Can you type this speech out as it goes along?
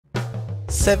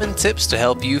7 tips to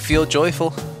help you feel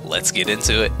joyful. Let's get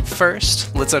into it.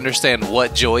 First, let's understand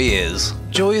what joy is.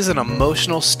 Joy is an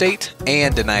emotional state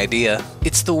and an idea.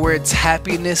 It's the words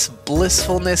happiness,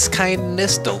 blissfulness,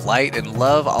 kindness, delight, and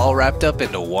love all wrapped up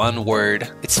into one word.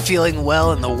 It's feeling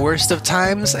well in the worst of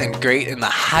times and great in the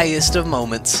highest of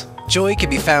moments. Joy can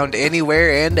be found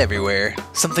anywhere and everywhere.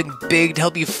 Something big to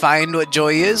help you find what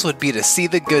joy is would be to see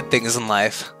the good things in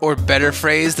life, or better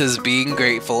phrased as being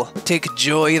grateful. Take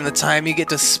joy in the time you get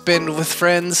to spend with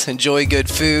friends, enjoy good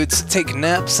foods, take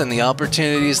naps, and the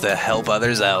opportunities to help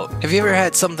others out. Have you ever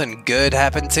had something good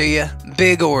happen to you?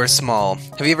 Big or small?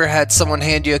 Have you ever had someone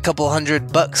hand you a couple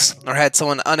 $100, or had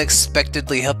someone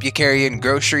unexpectedly help you carry in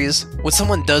groceries? When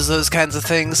someone does those kinds of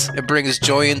things, it brings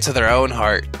joy into their own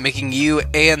heart, making you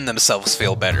and themselves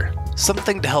feel better.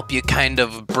 Something to help you kind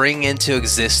of bring into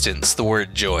existence the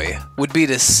word joy would be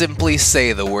to simply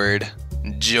say the word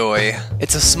joy.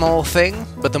 It's a small thing,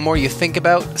 but the more you think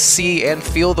about, see, and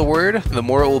feel the word, the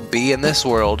more it will be in this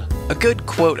world. A good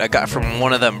quote I got from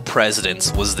one of them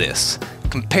presidents was this: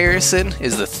 "Comparison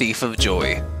is the thief of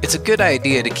joy." It's a good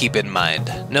idea to keep in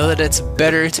mind. Know that it's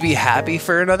better to be happy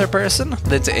for another person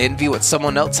than to envy what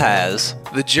someone else has.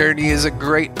 The journey is a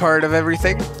great part of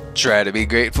everything. Try to be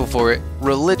grateful for it.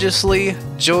 Religiously,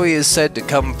 joy is said to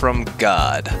come from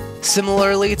God.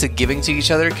 Similarly to giving to each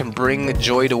other can bring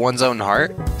joy to one's own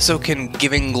heart, so can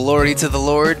giving glory to the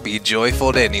Lord be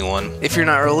joyful to anyone. If you're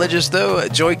not religious though,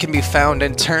 joy can be found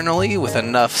internally with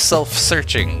enough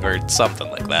self-searching or something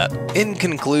like that. In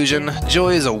conclusion,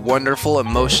 joy is a wonderful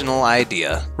emotional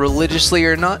idea. Religiously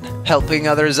or not, helping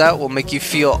others out will make you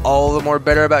feel all the more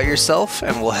better about yourself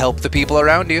and will help the people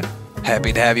around you.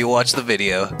 Happy to have you watch the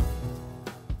video.